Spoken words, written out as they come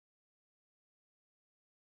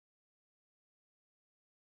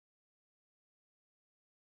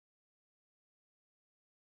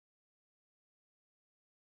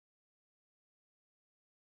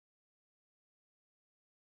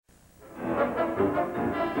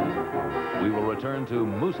return to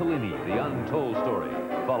Mussolini, the Untold Story,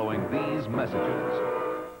 following these messages.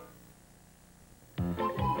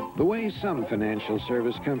 The way some financial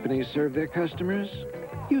service companies serve their customers,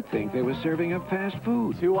 you'd think they were serving up fast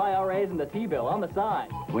food. 2 IRAs and the T-bill on the side.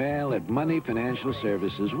 Well, at Money Financial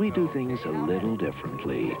Services, we do things a little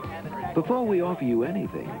differently. Before we offer you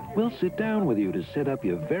anything, we'll sit down with you to set up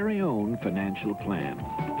your very own financial plan.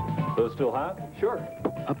 Those still hot? Sure.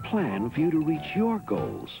 A plan for you to reach your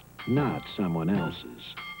goals, not someone else's.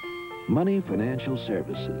 Money Financial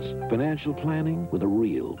Services. Financial planning with a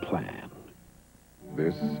real plan.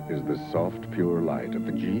 This is the soft, pure light of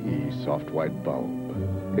the GE soft white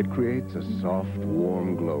bulb. It creates a soft,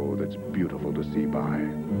 warm glow that's beautiful to see by,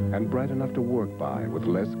 and bright enough to work by with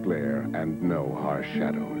less glare and no harsh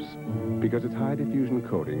shadows. Because its high diffusion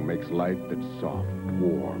coating makes light that's soft,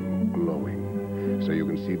 warm, glowing, so you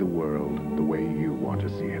can see the world the way you want to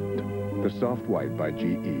see it. The soft white by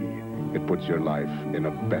GE. It puts your life in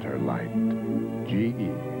a better light.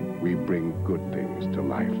 GE, we bring good things to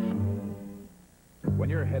life.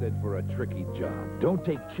 When you're headed for a tricky job, don't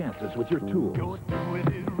take chances with your tools. You're doing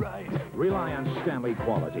it right. Rely on Stanley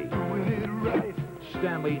quality. Doing it right.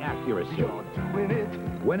 Stanley accuracy. You're doing it.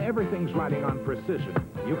 When everything's riding on precision,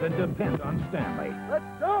 you can depend on Stanley. Let's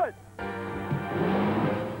do it.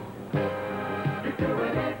 You're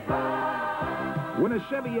doing it right. Win a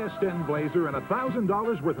Chevy S10 Blazer and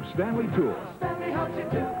 $1,000 worth of Stanley tools. Stanley helps you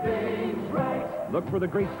do things right. Look for the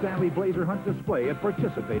great Stanley Blazer Hunt display at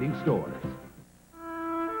participating stores.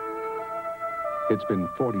 It's been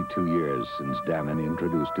 42 years since Dannon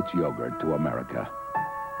introduced its yogurt to America.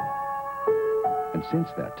 And since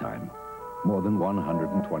that time, more than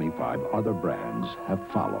 125 other brands have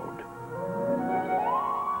followed.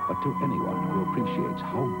 But to anyone who appreciates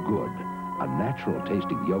how good a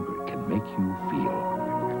natural-tasting yogurt can make you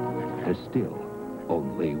feel, there's still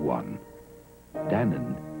only one.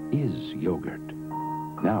 Dannon is yogurt.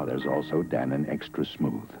 Now there's also Dannon Extra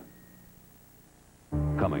Smooth.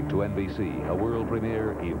 Coming to NBC, a world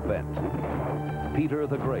premiere event. Peter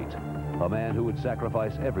the Great, a man who would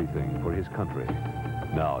sacrifice everything for his country.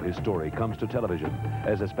 Now his story comes to television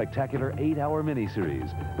as a spectacular 8-hour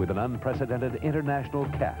miniseries with an unprecedented international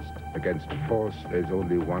cast. Against force, there's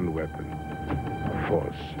only one weapon.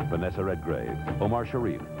 Force. Vanessa Redgrave, Omar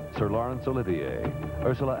Sharif, Sir Laurence Olivier,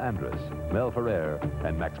 Ursula Andress, Mel Ferrer,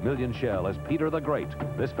 and Maximilian Schell as Peter the Great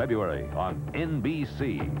this February on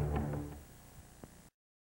NBC.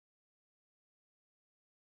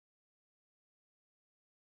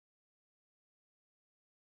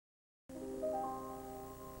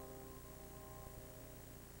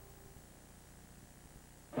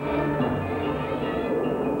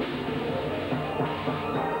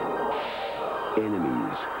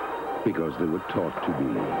 Enemies, because they were taught to be.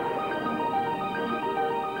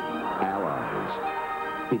 Allies,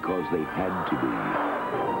 because they had to be.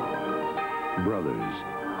 Brothers,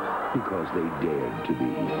 because they dared to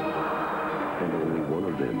be. And only one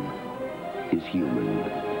of them is human.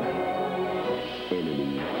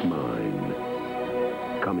 Enemy Mine.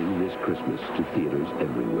 Coming this Christmas to theaters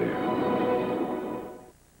everywhere.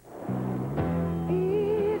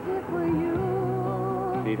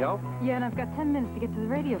 Need help? Yeah, and I've got 10 minutes to get to the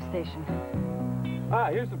radio station.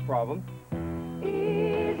 Ah, here's the problem.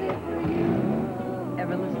 Easy for you.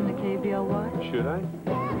 Ever listen to KBLY? Should I?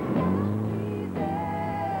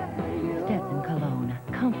 Stetson cologne,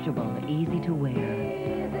 comfortable, easy to wear.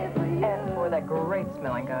 And for that great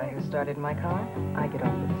smelling guy who started my car, I get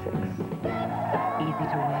off at 6. Easy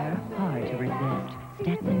to wear, hard to resist.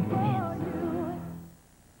 Stetson Mint.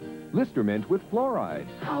 Lister Mint with fluoride.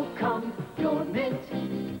 How come your mint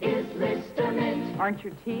is Lister Mint? Aren't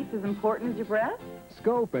your teeth as important as your breath?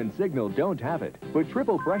 Scope and Signal don't have it, but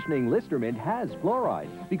triple freshening Lister Mint has fluoride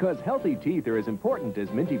because healthy teeth are as important as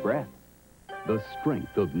minty breath. The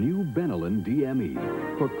strength of new Benylin DME.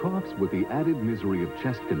 For coughs with the added misery of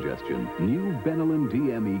chest congestion, new Benylin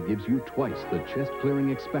DME gives you twice the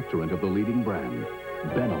chest-clearing expectorant of the leading brand.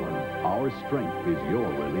 Benylin, our strength is your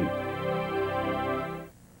relief.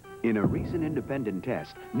 In a recent independent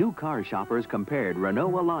test, new car shoppers compared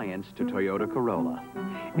Renault Alliance to Toyota Corolla.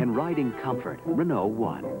 In riding comfort, Renault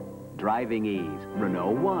won. Driving ease,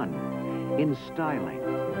 Renault won. In styling,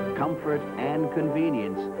 comfort, and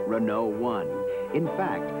convenience, Renault won. In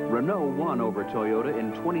fact, Renault won over Toyota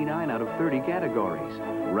in 29 out of 30 categories.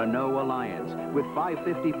 Renault Alliance, with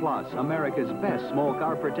 550 Plus, America's best small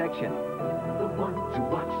car protection. The one to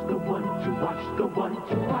watch, the one to watch, the one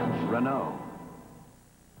to watch. Renault.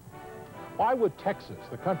 Why would Texas,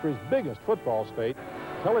 the country's biggest football state,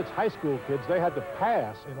 tell its high school kids they had to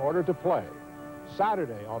pass in order to play?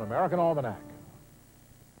 Saturday on American Almanac.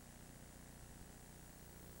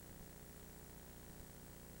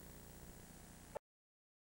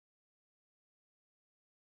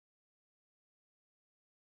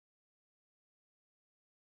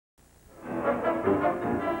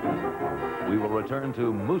 return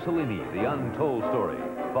to Mussolini, the Untold Story,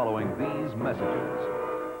 following these messages.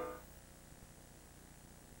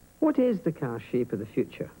 What is the car shape of the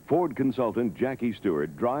future? Ford consultant Jackie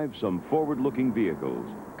Stewart drives some forward-looking vehicles.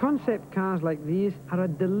 Concept cars like these are a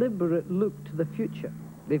deliberate look to the future.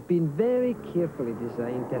 They've been very carefully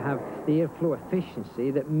designed to have the airflow efficiency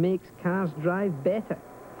that makes cars drive better.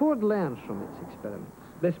 Ford learns from its experiments.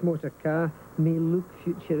 This motor car may look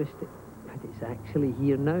futuristic, but it's actually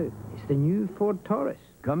here now. It's the new Ford Taurus.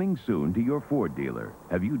 Coming soon to your Ford dealer.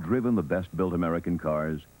 Have you driven the best-built American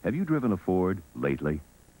cars? Have you driven a Ford lately?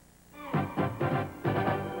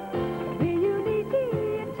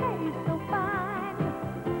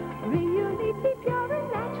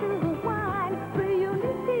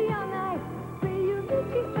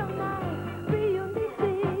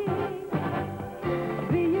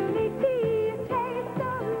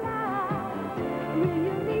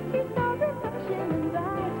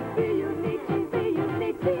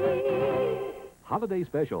 Holiday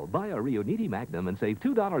special. Buy a Riuniti Magnum and save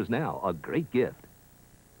 $2 now. A great gift.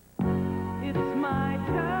 It's my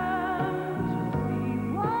turn to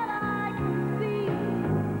see what I can see.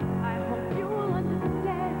 I hope you'll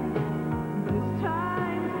understand. This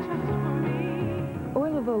time's just for me.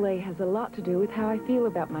 Oil of Olay has a lot to do with how I feel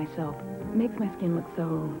about myself. It makes my skin look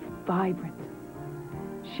so vibrant.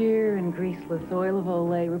 Sheer and greaseless Oil of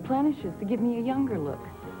Olay replenishes to give me a younger look.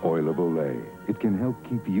 Oil of Olay. It can help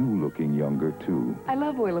keep you looking younger, too. I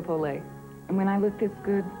love Oil of Olay. And when I look this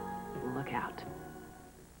good, look out.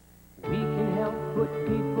 We can help put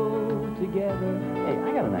people together. Hey,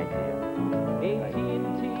 I got an idea.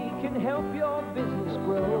 AT&T can help your business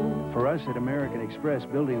grow. For us at American Express,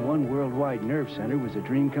 building one worldwide nerve center was a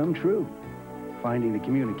dream come true. Finding the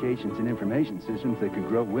communications and information systems that could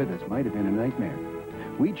grow with us might have been a nightmare.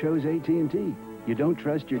 We chose AT&T. You don't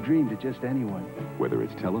trust your dream to just anyone. Whether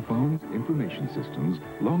it's telephones, information systems,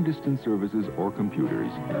 long-distance services, or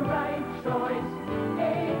computers. The right choice,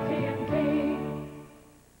 AT&T.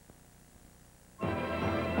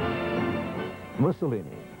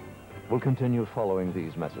 Mussolini will continue following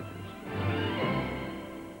these messages.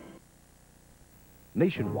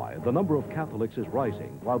 Nationwide, the number of Catholics is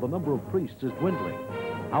rising, while the number of priests is dwindling.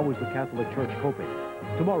 How is the Catholic Church coping?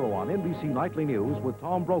 Tomorrow on NBC Nightly News with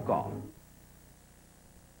Tom Brokaw.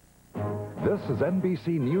 This is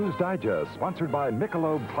NBC News Digest, sponsored by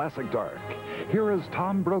Michelob Classic Dark. Here is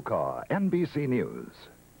Tom Brokaw, NBC News.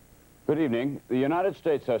 Good evening. The United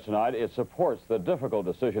States says tonight it supports the difficult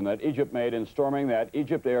decision that Egypt made in storming that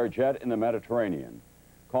Egypt Air jet in the Mediterranean.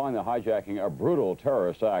 Calling the hijacking a brutal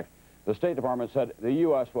terrorist act, the State Department said the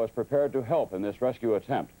U.S. was prepared to help in this rescue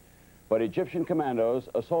attempt. But Egyptian commandos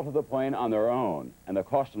assaulted the plane on their own, and the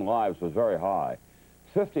cost in lives was very high.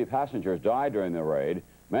 50 passengers died during the raid,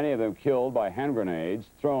 many of them killed by hand grenades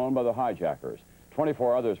thrown by the hijackers.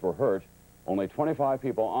 24 others were hurt. Only 25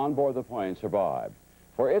 people on board the plane survived.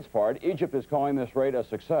 For its part, Egypt is calling this raid a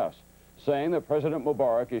success, saying that President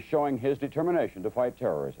Mubarak is showing his determination to fight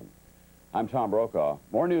terrorism. I'm Tom Brokaw.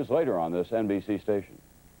 More news later on this NBC station.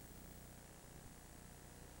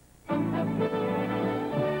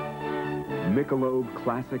 Michelob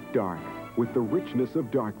Classic Dark, with the richness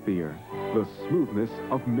of dark beer, the smoothness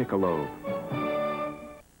of Michelob.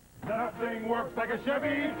 That thing works like a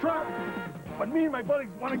Chevy truck. But me and my buddies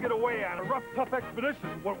want to get away on a rough, tough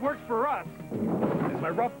expedition. What works for us is my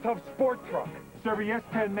rough, tough sport truck, Chevy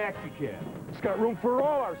S10 Maxi Cab. It's got room for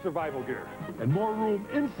all our survival gear, and more room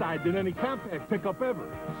inside than any compact pickup ever.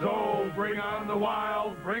 So bring on the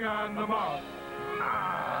wild, bring on the mouse.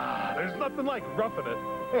 There's nothing like roughing it.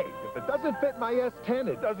 Hey, if it doesn't fit my S10,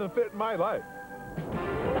 it doesn't fit my life.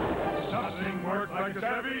 Nothing works like a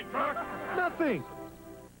Chevy truck. Nothing.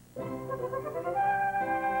 A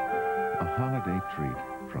holiday treat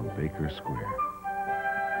from Baker Square.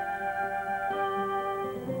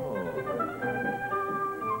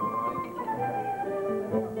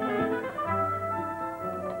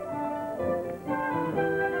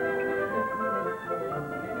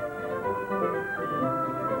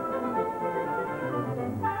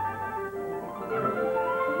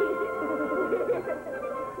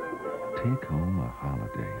 Take home a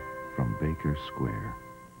holiday from Baker Square.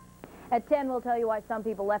 At 10, we'll tell you why some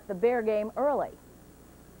people left the Bear game early.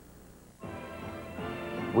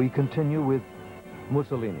 We continue with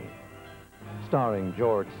Mussolini, starring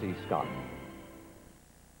George C. Scott.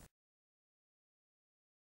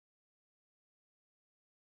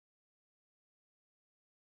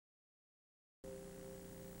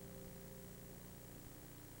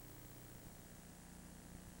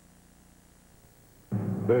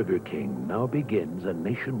 Burger King now begins a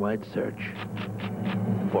nationwide search.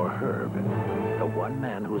 for Herb, the one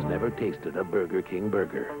man who's never tasted a Burger King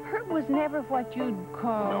burger. Herb was never what you'd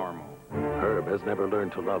call... Normal. Herb has never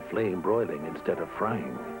learned to love flame broiling instead of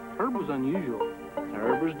frying. Herb was unusual.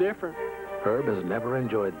 Herb was different. Herb has never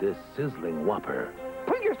enjoyed this sizzling Whopper.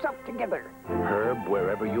 Pull yourself together. Herb,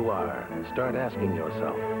 wherever you are, start asking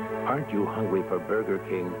yourself, aren't you hungry for Burger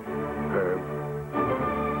King, Herb?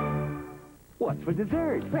 What's for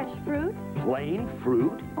dessert? Fresh fruit? Plain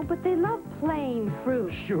fruit? Oh, but they love plain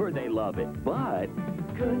fruit. Sure they love it, but...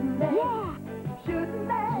 Couldn't they? Yeah. Shouldn't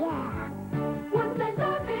they? Yeah. Wouldn't they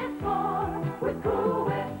love it more with Cool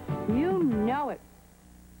Whip? You know it.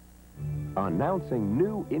 Announcing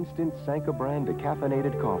new instant Sanka brand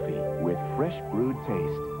decaffeinated coffee with fresh brewed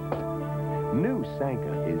taste. New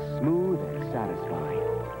Sanka is smooth and satisfying.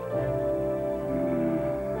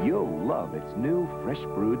 You'll love its new fresh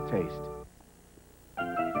brewed taste.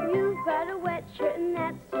 You've got a wet shirt and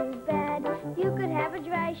that's too bad. You could have a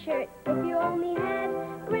dry shirt if you only had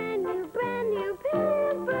brand new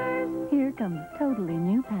Pampers. Here comes totally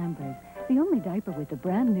new Pampers, the only diaper with the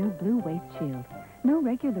brand new blue waist shield. No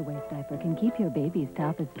regular waist diaper can keep your baby's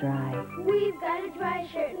toppers dry. We've got a dry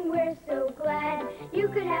shirt and we're so glad. You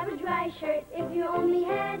could have a dry shirt if you only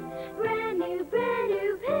had brand new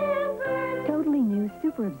Pampers. Totally new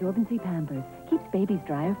super absorbency Pampers keeps babies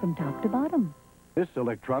drier from top to bottom. This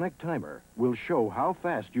electronic timer will show how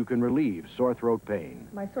fast you can relieve sore throat pain.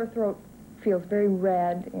 My sore throat feels very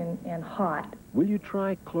red and hot. Will you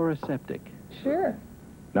try Chloraseptic? Sure.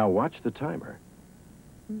 Now watch the timer.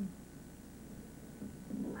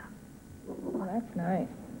 Oh, that's nice.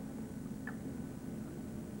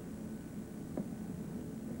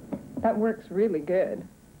 That works really good.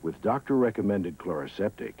 With doctor-recommended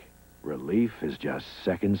Chloraseptic, relief is just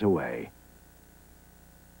seconds away.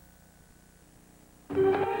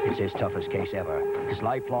 It's his toughest case ever. His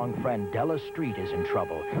lifelong friend, Della Street, is in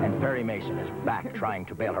trouble, and Perry Mason is back trying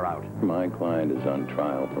to bail her out. My client is on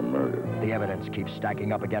trial for murder. The evidence keeps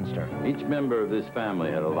stacking up against her. Each member of this family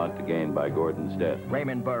had a lot to gain by Gordon's death.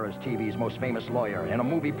 Raymond Burr is TV's most famous lawyer. In a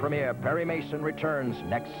movie premiere, Perry Mason returns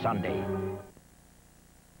next Sunday.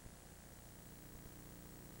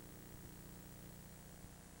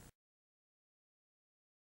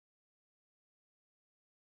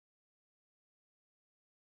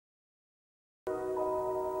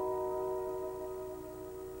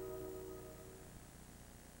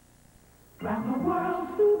 Round the world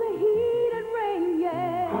through the heat and rain,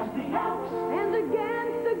 yeah. Across the Alps and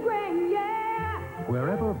against the grain, yeah.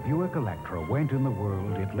 Wherever Buick Electra went in the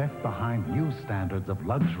world, it left behind new standards of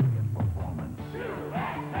luxury and performance.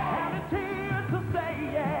 And it's here to stay,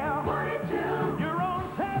 yeah. 42. Your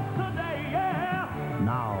own test today, yeah.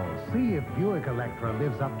 Now, see if Buick Electra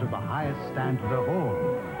lives up to the highest standard of all.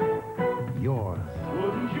 Yours.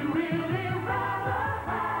 Wouldn't you really rather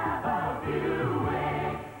have a Buick?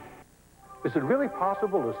 Is it really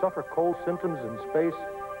possible to suffer cold symptoms in space?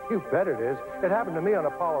 You bet it is. It happened to me on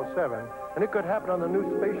Apollo 7, and it could happen on the new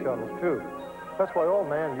space shuttles, too. That's why all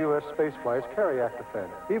manned U.S. space flights carry Actifed.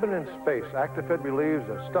 Even in space, Actifed relieves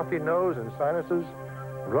a stuffy nose and sinuses,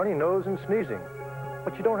 runny nose and sneezing.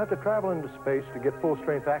 But you don't have to travel into space to get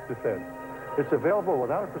full-strength Actifed. It's available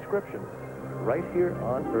without a prescription, right here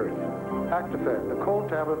on Earth. Actifed, the cold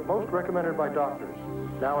tablet most recommended by doctors.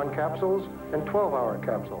 Now in capsules and 12-hour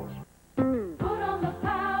capsules. Put on the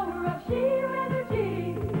power of sheer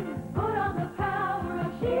energy. Put on the power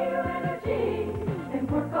of sheer energy.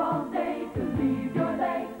 And work all day to leave your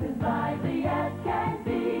legs as lively as can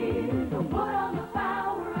be. So put on the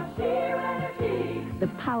power of sheer energy. The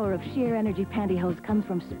power of sheer energy pantyhose comes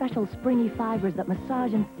from special springy fibers that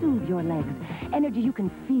massage and soothe your legs. Energy you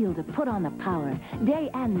can feel to put on the power,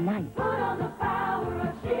 day and night. Put on the power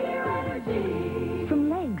of sheer energy. From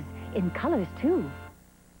legs, in colors too.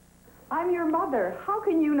 I'm your mother. How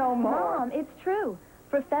can you know more? Mom, it's true.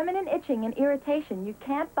 For feminine itching and irritation, you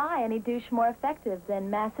can't buy any douche more effective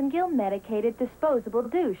than Massengill medicated disposable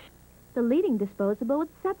douche. The leading disposable with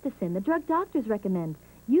Septicin, the drug doctors recommend.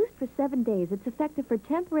 Used for 7 days, it's effective for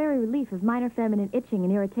temporary relief of minor feminine itching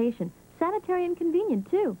and irritation. Sanitary and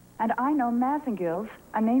convenient, too. And I know Massengill's,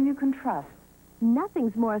 a name you can trust.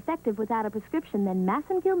 Nothing's more effective without a prescription than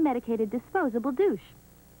Massengill medicated disposable douche.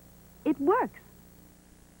 It works.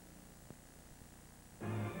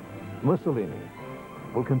 Mussolini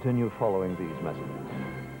will continue following these messages.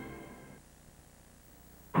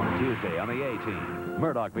 Tuesday on the A-Team,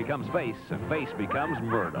 Murdoch becomes face, and face becomes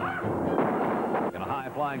Murdoch. In a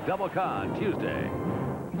high-flying double con, Tuesday.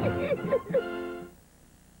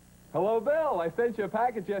 Hello, Bill. I sent you a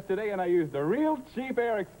package yesterday, and I used a real cheap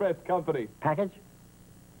Air Express company. Package?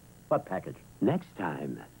 What package? Next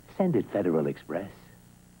time, send it Federal Express.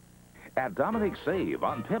 At Dominic's Save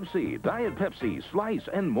on Pepsi, Diet Pepsi, Slice,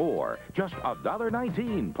 and more. Just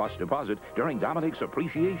 $1.19 plus deposit during Dominic's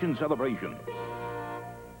Appreciation Celebration.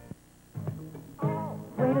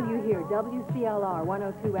 Wait till you hear WCLR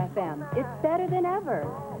 102 FM. It's better than ever.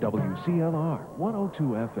 WCLR 102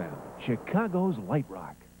 FM, Chicago's Light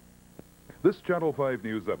Rock. This Channel 5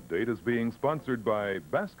 News Update is being sponsored by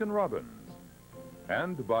Baskin-Robbins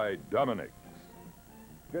and by Dominic's.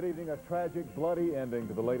 Good evening. A tragic, bloody ending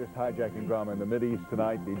to the latest hijacking drama in the Mideast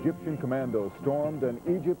tonight. The Egyptian commandos stormed an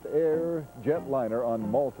Egypt Air jetliner on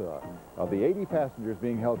Malta. Of the 80 passengers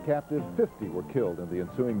being held captive, 50 were killed in the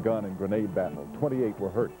ensuing gun and grenade battle. 28 were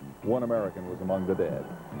hurt. 1 American was among the dead.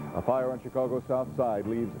 A fire on Chicago's South Side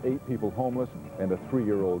leaves 8 people homeless and a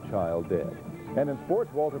 3-year-old child dead. And in sports,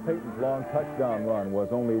 Walter Payton's long touchdown run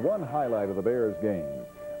was only one highlight of the Bears' game.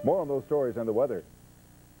 More on those stories and the weather.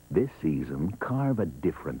 This season, carve a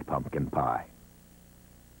different pumpkin pie.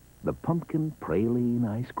 The pumpkin praline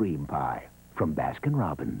ice cream pie from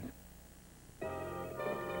Baskin-Robbins.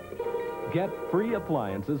 Get free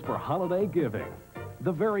appliances for holiday giving.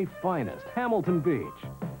 The very finest Hamilton Beach.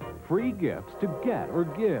 Free gifts to get or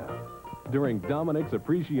give during Dominic's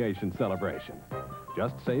Appreciation Celebration.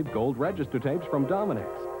 Just save gold register tapes from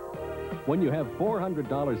Dominic's. When you have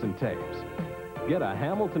 $400 in tapes, get a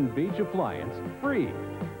Hamilton Beach appliance free.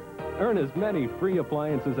 Earn as many free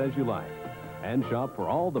appliances as you like. And shop for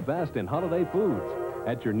all the best in holiday foods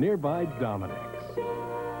at your nearby Dominic's.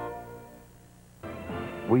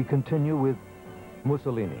 We continue with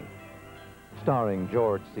Mussolini, starring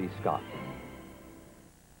George C. Scott.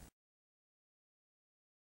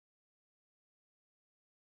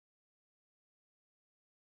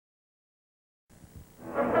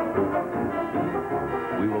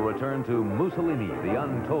 We will return to Mussolini, the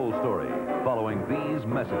Untold Story, following these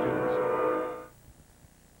messages.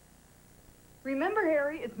 Remember,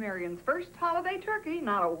 Harry, it's Marion's first holiday turkey,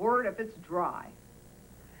 not a word if it's dry.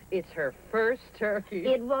 It's her first turkey.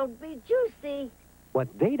 It won't be juicy. What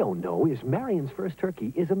they don't know is Marion's first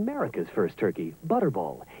turkey is America's first turkey,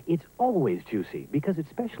 Butterball. It's always juicy because it's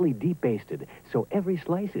specially deep basted, so every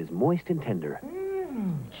slice is moist and tender.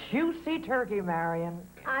 Juicy turkey, Marion.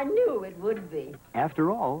 I knew it would be.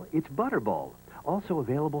 After all, it's Butterball, also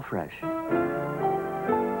available fresh.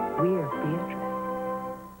 We're Beatrice.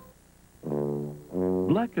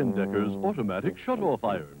 Black & Decker's automatic shut-off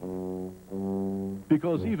iron.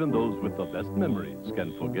 Because even those with the best memories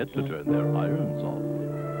can forget to turn their irons off.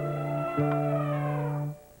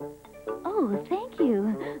 Oh, thank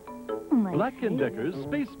you. Oh, my Black & Decker's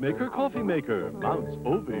Space Maker Coffee Maker mounts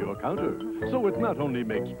over your counter. So it not only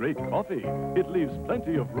makes great coffee, it leaves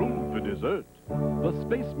plenty of room for dessert. The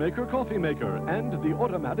Space Maker Coffee Maker and the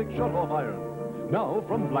automatic shut-off iron. Now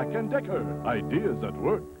from Black & Decker, ideas at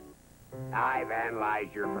work. I've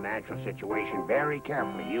analyzed your financial situation very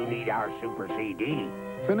carefully. You need our Super CD.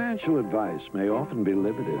 Financial advice may often be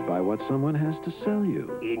limited by what someone has to sell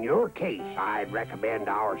you. In your case, I'd recommend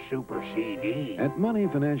our Super CD. At Money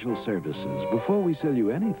Financial Services, before we sell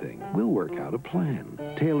you anything, we'll work out a plan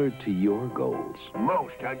tailored to your goals.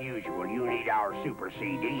 Most unusual, you need our Super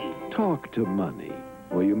CD. Talk to Money,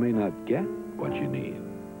 or you may not get what you need.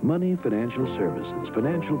 Money Financial Services,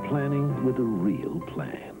 financial planning with a real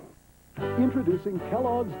plan. Introducing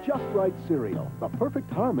Kellogg's Just Right cereal, the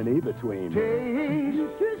perfect harmony between taste,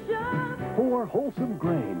 nutrition, 4 wholesome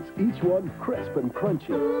grains, each one crisp and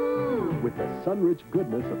crunchy, with the sun-rich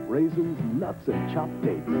goodness of raisins, nuts, and chopped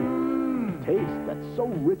dates. Taste that's so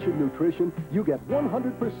rich in nutrition, you get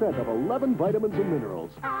 100% of 11 vitamins and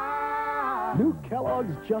minerals. New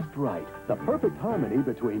Kellogg's Just Right, the perfect harmony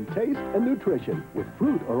between taste and nutrition, with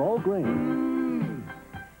fruit or all grain.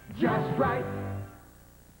 Just right.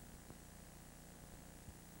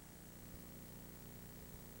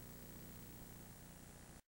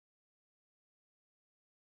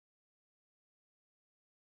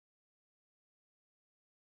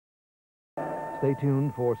 Stay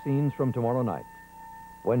tuned for scenes from tomorrow night,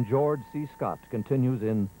 when George C. Scott continues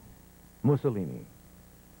in Mussolini,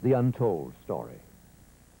 the Untold Story.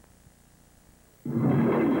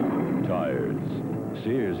 Tires.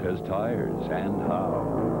 Sears has tires, and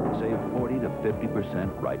how. Save 40 to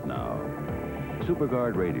 50% right now.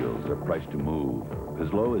 SuperGuard radials are priced to move,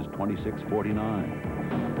 as low as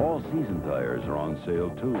 $26.49. All-season tires are on sale,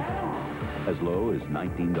 too, as low as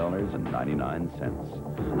 $19.99.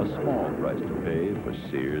 A small price to pay for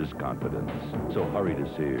Sears confidence. So hurry to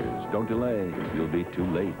Sears. Don't delay. You'll be too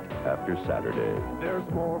late after Saturday. There's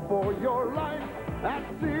more for your life at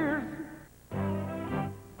Sears.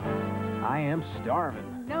 I am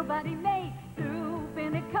starving. Nobody makes soup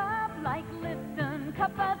in a cup like Lipton.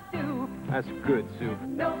 cup of soup. That's good soup.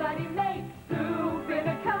 Nobody makes soup in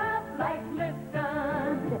a cup like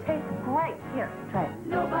Lipton. It tastes great. Here, try it.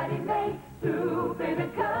 Nobody makes soup in a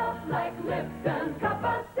cup like Lipton. Cup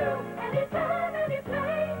of soup, anytime, any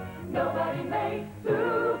place. Nobody makes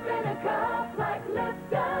soup in a cup like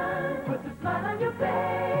Lipton. Puts a smile on your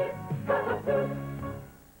face. Cup of soup.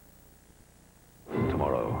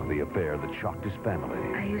 Tomorrow, the affair that shocked his family.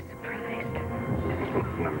 Are you surprised?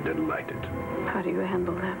 I'm delighted. How do you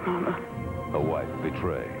handle that, Mama? A wife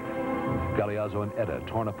betrayed. Galeazzo and Etta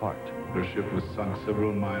torn apart. Their ship was sunk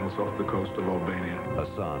several miles off the coast of Albania. A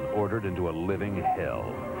son ordered into a living hell.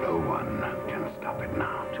 No one can stop it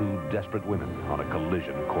now. Two desperate women on a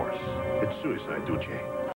collision course. It's suicide, Duce.